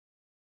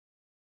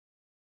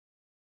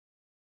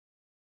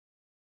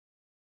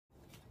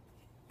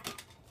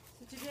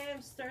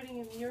I'm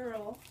starting a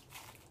mural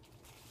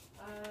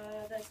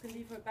that's going to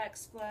be for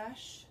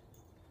backsplash,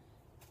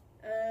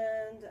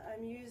 and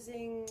I'm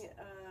using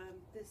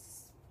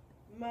this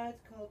mud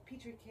called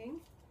Peter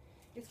King.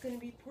 It's going to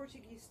be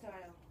Portuguese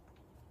style.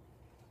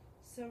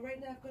 So right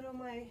now I've got all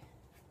my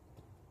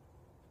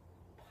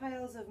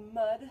piles of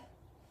mud,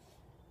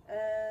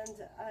 and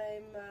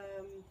I'm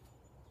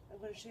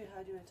going to show you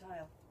how to do a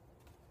tile,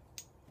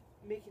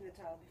 making the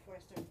tile before I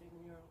start doing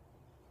the mural.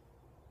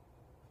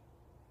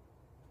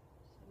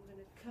 So I'm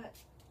going to cut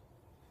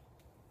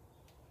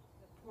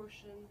a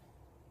portion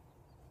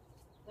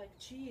like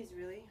cheese,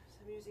 really. So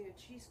I'm using a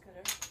cheese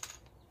cutter,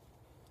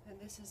 and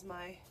this is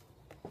my,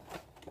 I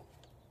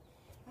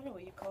don't know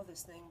what you call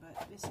this thing,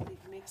 but basically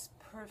it makes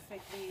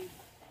perfectly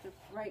the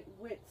right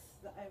width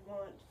that I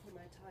want for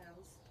my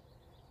tiles.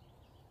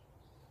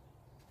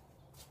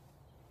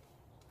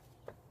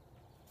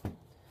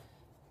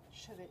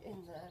 Shove it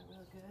in there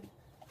real good.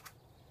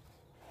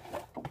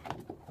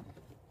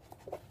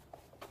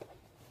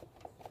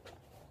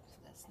 So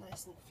that's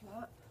nice and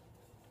flat.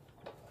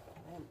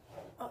 And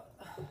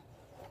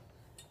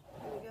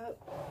there we go.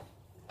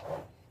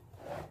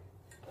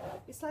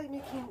 It's like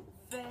making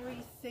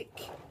very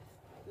thick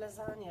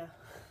lasagna.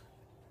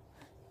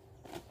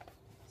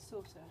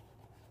 Sort of.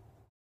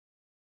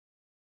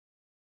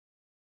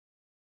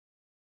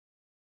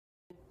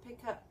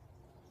 Pick up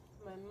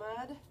my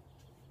mud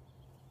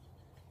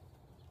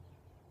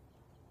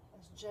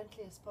as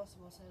gently as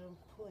possible so I don't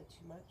pull it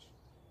too much,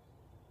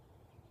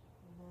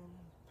 and then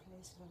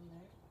place it on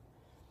there.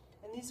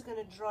 And these are going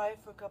to dry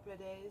for a couple of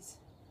days.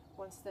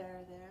 Once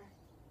they're there,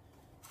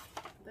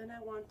 then I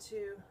want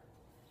to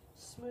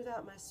smooth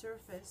out my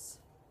surface,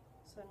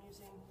 so I'm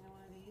using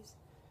one of these,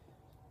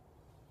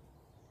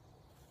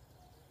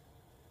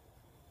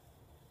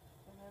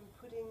 and I'm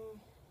putting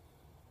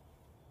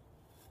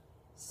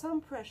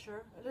some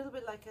pressure, a little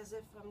bit like as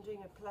if I'm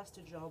doing a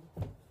plaster job.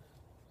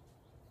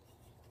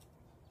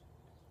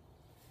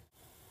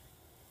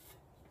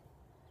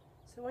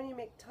 So when you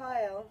make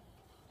tile,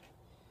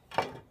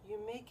 you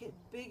make it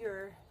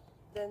bigger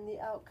than the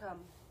outcome.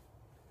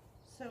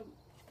 So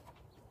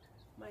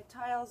my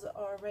tiles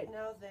are right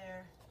now,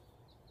 they're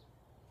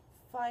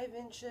 5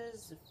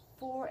 inches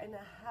 4.5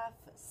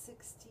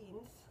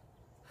 16ths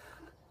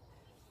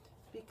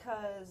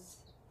because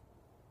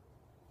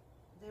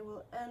they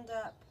will end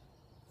up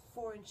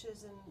 4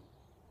 inches and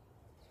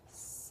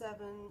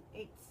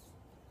 7/8.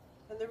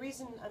 And the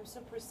reason I'm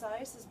so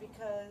precise is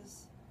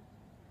because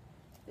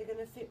they're going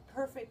to fit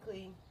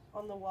perfectly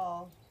on the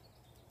wall,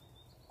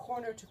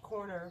 corner to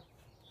corner.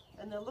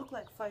 And they'll look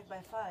like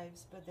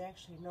 5x5s, but they're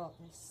actually not.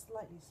 They're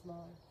slightly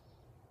smaller.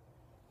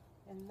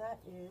 And that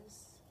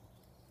is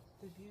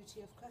the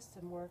beauty of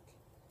custom work,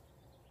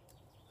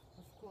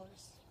 of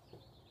course.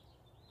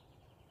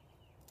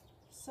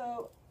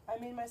 So I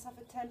made myself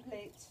a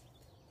template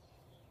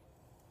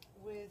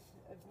with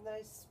a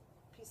nice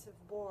piece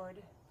of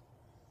board.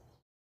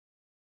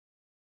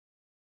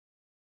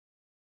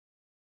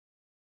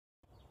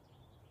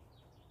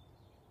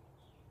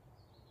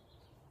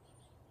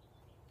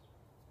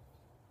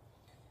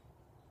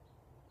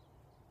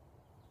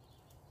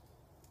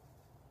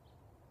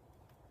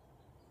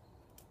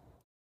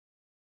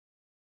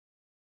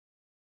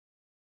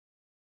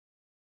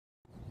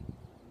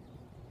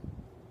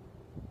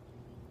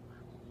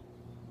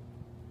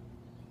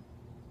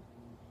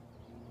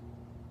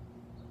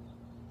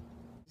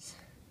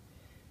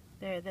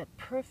 They're that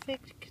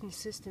perfect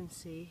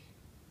consistency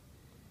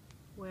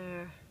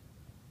where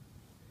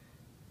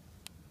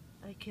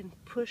I can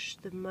push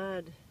the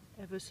mud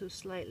ever so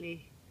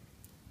slightly,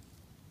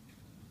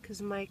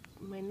 because my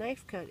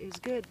knife cut is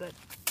good, but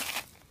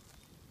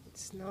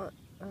it's not,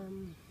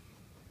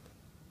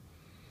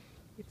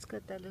 it's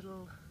got that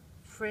little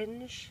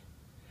fringe,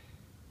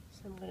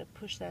 so I'm going to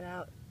push that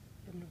out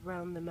and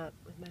round them up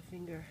with my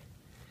finger.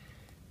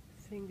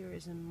 Finger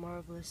is a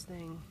marvelous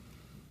thing.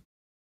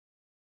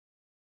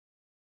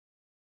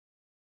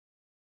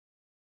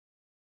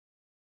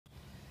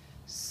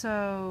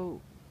 So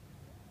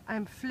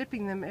I'm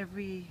flipping them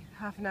every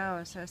half an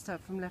hour, so I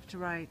start from left to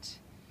right.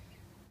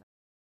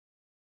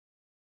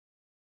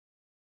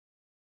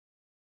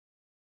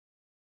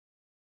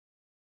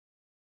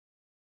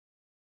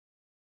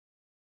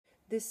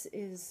 This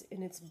is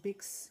in its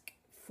bisque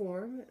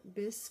form.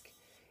 Bisque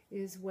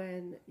is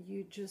when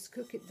you just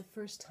cook it the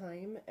first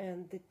time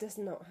and it does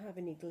not have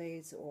any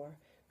glaze or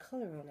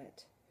color on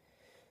it.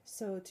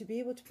 So to be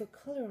able to put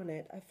color on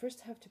it, I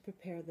first have to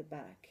prepare the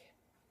back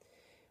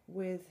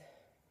with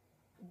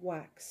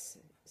wax.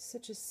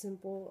 Such a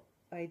simple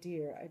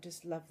idea. I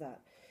just love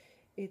that.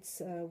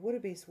 It's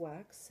water-based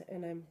wax,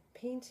 and I'm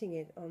painting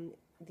it on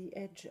the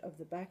edge of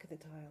the back of the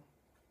tile,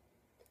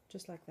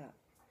 just like that.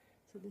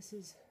 So this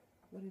is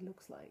what it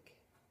looks like.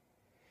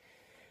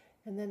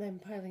 And then I'm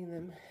piling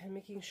them and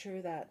making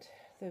sure that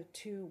the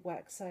two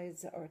wax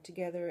sides are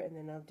together, and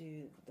then I'll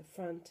do the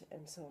front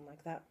and so on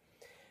like that.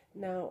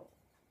 Now,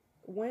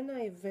 when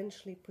I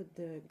eventually put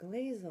the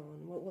glaze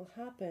on, what will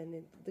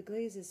happen, the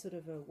glaze is sort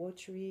of a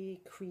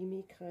watery,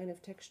 creamy kind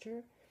of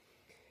texture,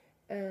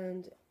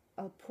 and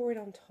I'll pour it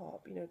on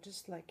top, you know,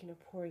 just like, you know,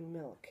 pouring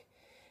milk.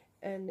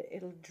 And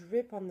it'll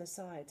drip on the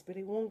sides, but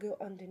it won't go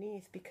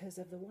underneath because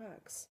of the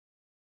wax.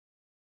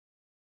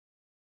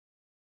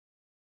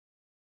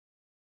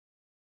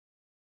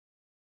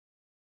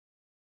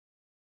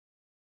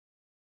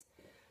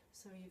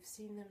 So you've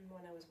seen them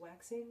when I was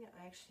waxing.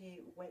 I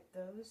actually wet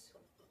those,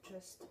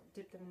 just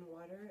dip them in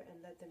water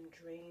and let them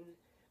drain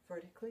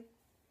vertically.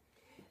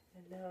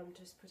 And now I'm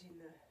just putting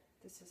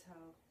this is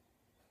how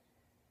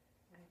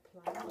I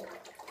apply it.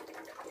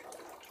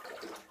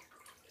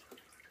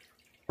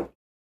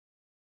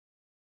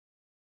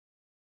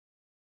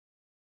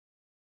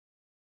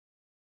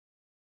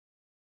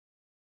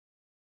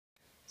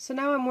 So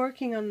now I'm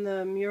working on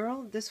the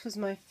mural. This was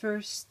my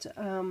first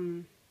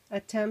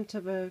attempt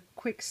of a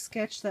quick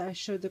sketch that I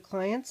showed the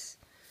clients.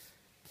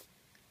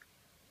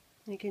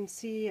 You can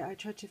see I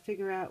tried to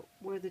figure out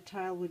where the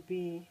tile would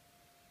be.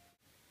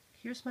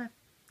 Here's my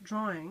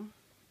drawing,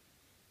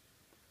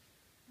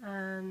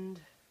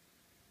 and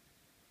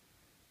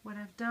what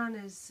I've done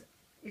is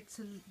it's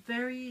a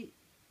very,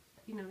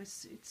 you know,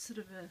 it's sort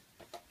of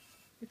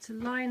it's a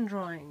line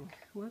drawing.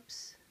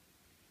 Whoops.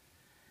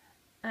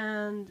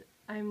 And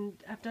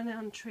I've done it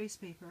on trace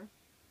paper,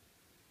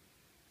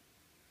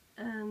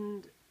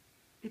 and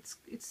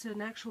it's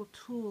an actual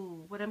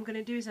tool. What I'm going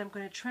to do is I'm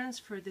going to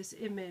transfer this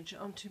image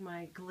onto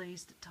my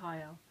glazed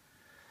tile.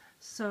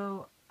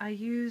 So I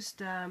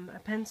used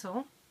a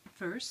pencil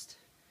first,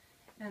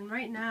 and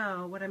right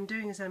now what I'm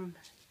doing is I'm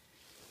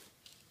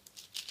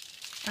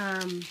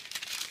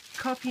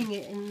copying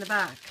it in the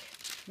back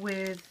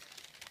with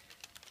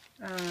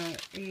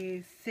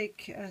a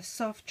thick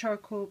soft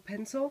charcoal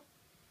pencil.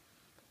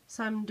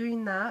 So I'm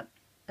doing that,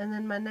 and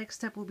then my next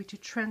step will be to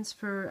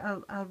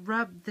transfer, I'll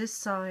rub this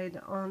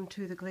side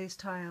onto the glazed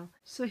tile.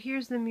 So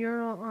here's the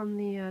mural on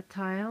the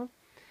tile.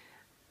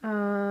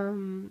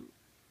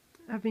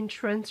 I've been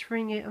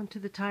transferring it onto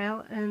the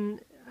tile, and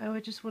I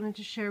just wanted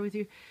to share with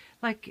you,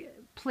 like,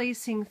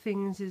 placing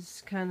things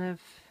is kind of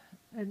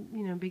a,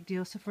 you know, big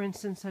deal. So for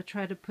instance, I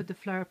try to put the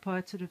flower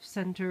pot sort of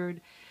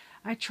centered.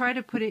 I try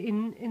to put it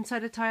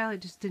inside a tile,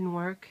 it just didn't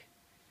work.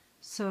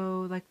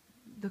 So like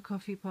the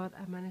coffee pot,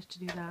 I managed to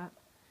do that.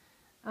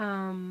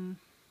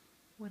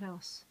 What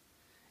else?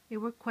 It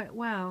worked quite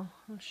well.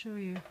 I'll show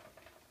you.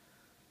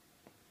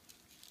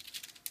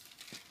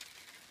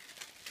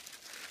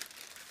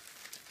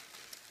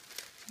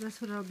 That's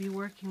what I'll be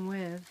working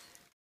with.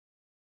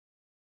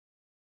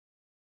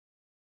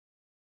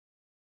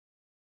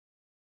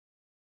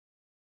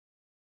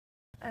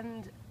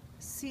 And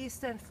C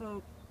stands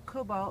for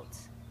cobalt.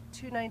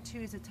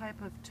 292 is a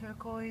type of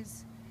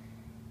turquoise.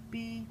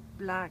 B,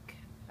 black.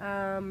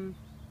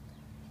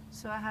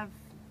 So I have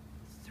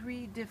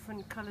 3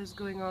 different colors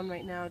going on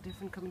right now,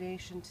 different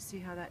combination, to see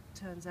how that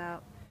turns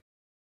out.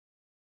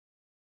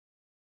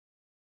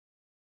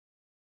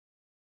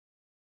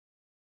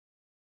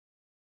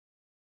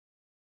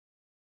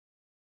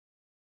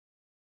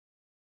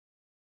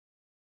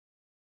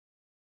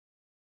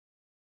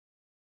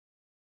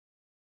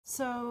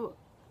 So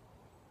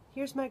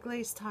here's my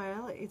glazed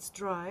tile. It's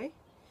dry,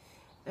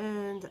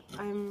 and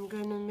I'm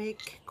going to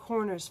make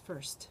corners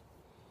first.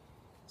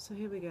 So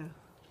here we go.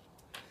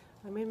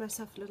 I made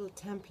myself a little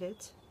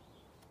template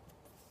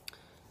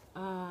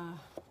that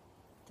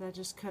I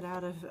just cut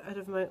out of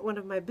one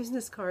of my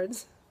business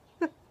cards.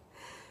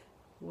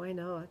 Why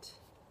not?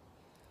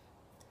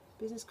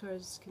 Business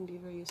cards can be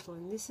very useful,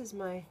 and this is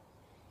my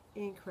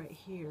ink right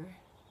here.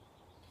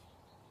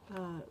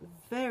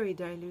 Very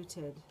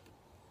diluted.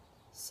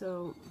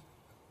 So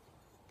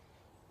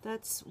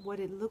that's what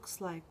it looks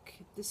like.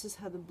 This is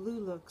how the blue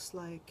looks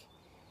like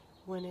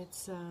when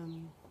it's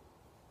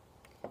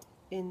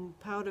in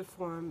powder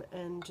form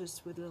and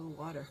just with a little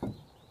water.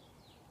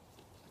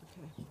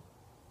 Okay.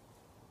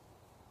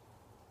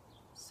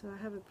 So I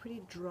have a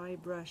pretty dry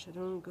brush. I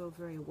don't go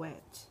very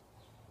wet.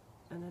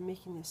 And I'm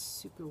making this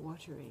super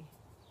watery.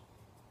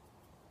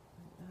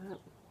 Like that.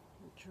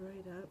 Dry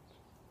it up.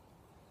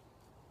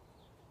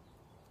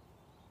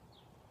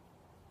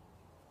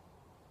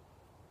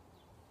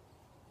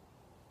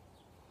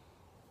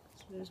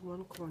 So there's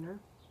one corner.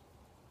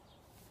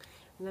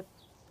 And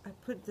I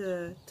put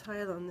the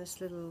tile on this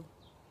little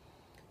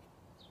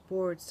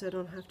board so I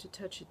don't have to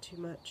touch it too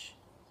much.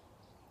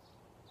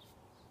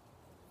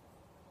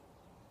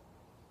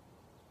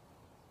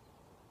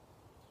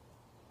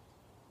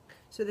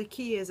 So the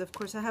key is, of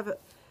course, I have a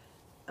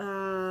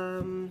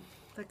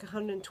like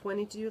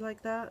 120 to do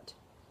like that,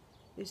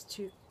 is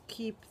to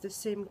keep the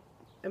same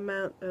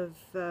amount of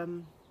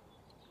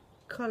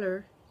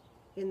color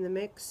in the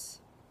mix.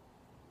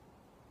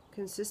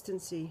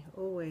 Consistency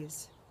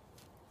always.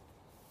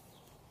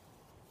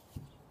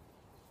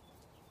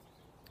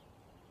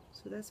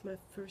 So that's my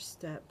first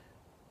step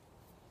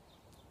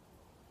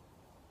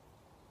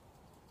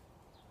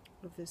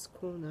of this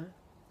corner.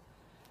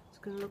 It's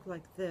going to look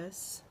like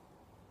this.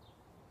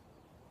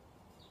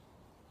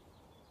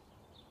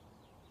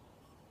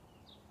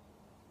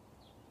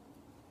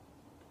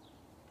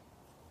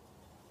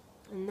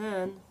 And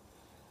then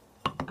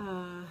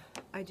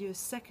I I do a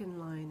second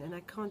line, and I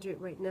can't do it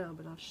right now,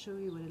 but I'll show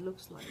you what it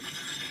looks like.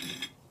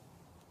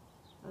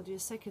 I'll do a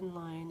second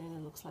line, and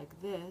it looks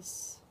like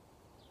this.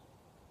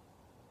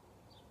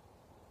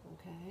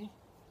 Okay,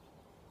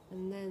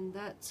 and then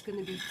that's going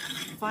to be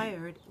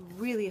fired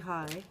really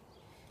high,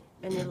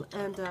 and it'll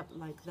end up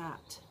like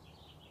that.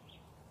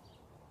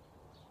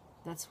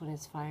 That's when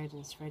it's fired and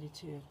it's ready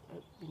to,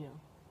 you know,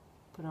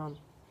 put on.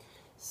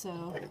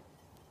 So,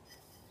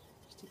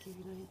 just to give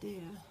you an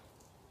idea.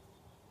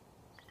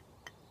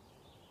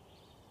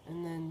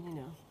 And then, you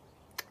know,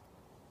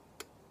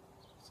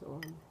 so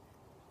on.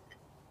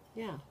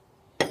 Yeah,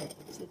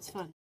 so it's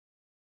fun.